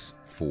links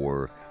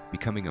for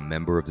becoming a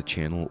member of the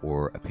channel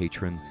or a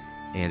patron,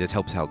 and it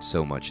helps out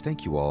so much.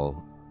 Thank you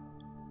all.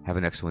 Have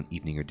an excellent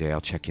evening or day.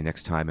 I'll check you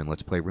next time, and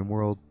let's play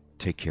RimWorld.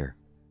 Take care.